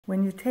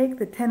When you take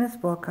the tennis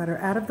ball cutter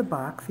out of the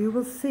box, you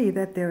will see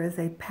that there is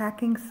a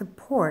packing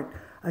support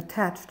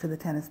attached to the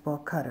tennis ball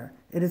cutter.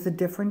 It is a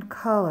different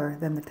color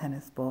than the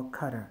tennis ball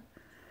cutter.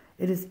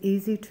 It is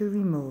easy to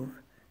remove.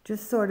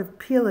 Just sort of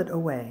peel it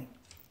away.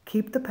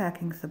 Keep the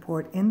packing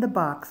support in the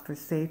box for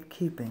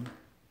safekeeping.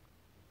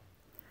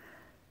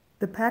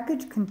 The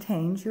package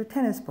contains your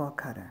tennis ball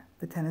cutter.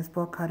 The tennis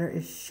ball cutter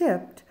is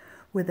shipped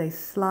with a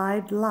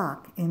slide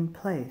lock in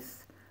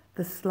place.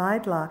 The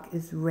slide lock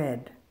is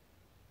red.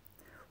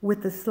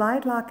 With the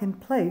slide lock in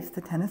place, the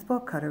tennis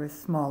ball cutter is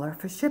smaller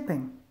for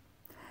shipping.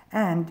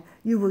 And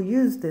you will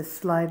use this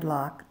slide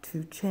lock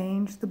to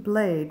change the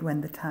blade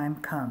when the time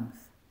comes.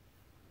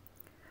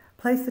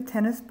 Place the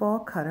tennis ball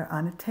cutter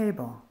on a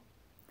table.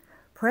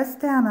 Press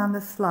down on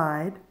the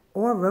slide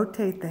or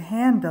rotate the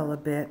handle a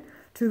bit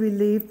to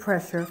relieve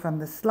pressure from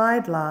the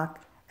slide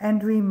lock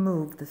and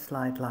remove the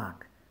slide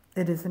lock.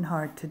 It isn't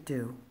hard to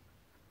do.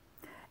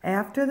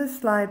 After the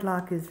slide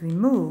lock is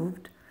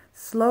removed,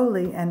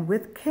 slowly and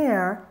with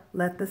care,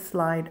 let the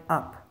slide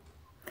up.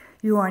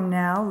 You are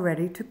now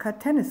ready to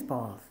cut tennis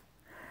balls.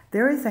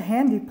 There is a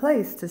handy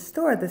place to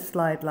store the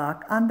slide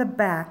lock on the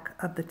back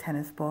of the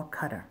tennis ball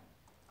cutter.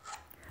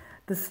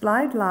 The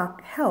slide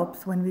lock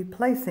helps when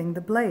replacing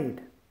the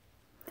blade.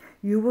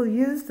 You will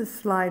use the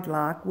slide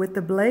lock with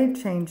the blade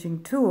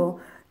changing tool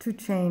to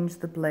change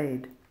the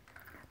blade.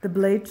 The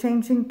blade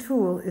changing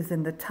tool is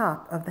in the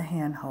top of the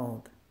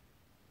handhold.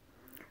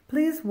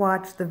 Please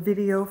watch the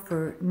video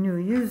for new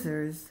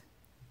users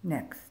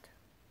next.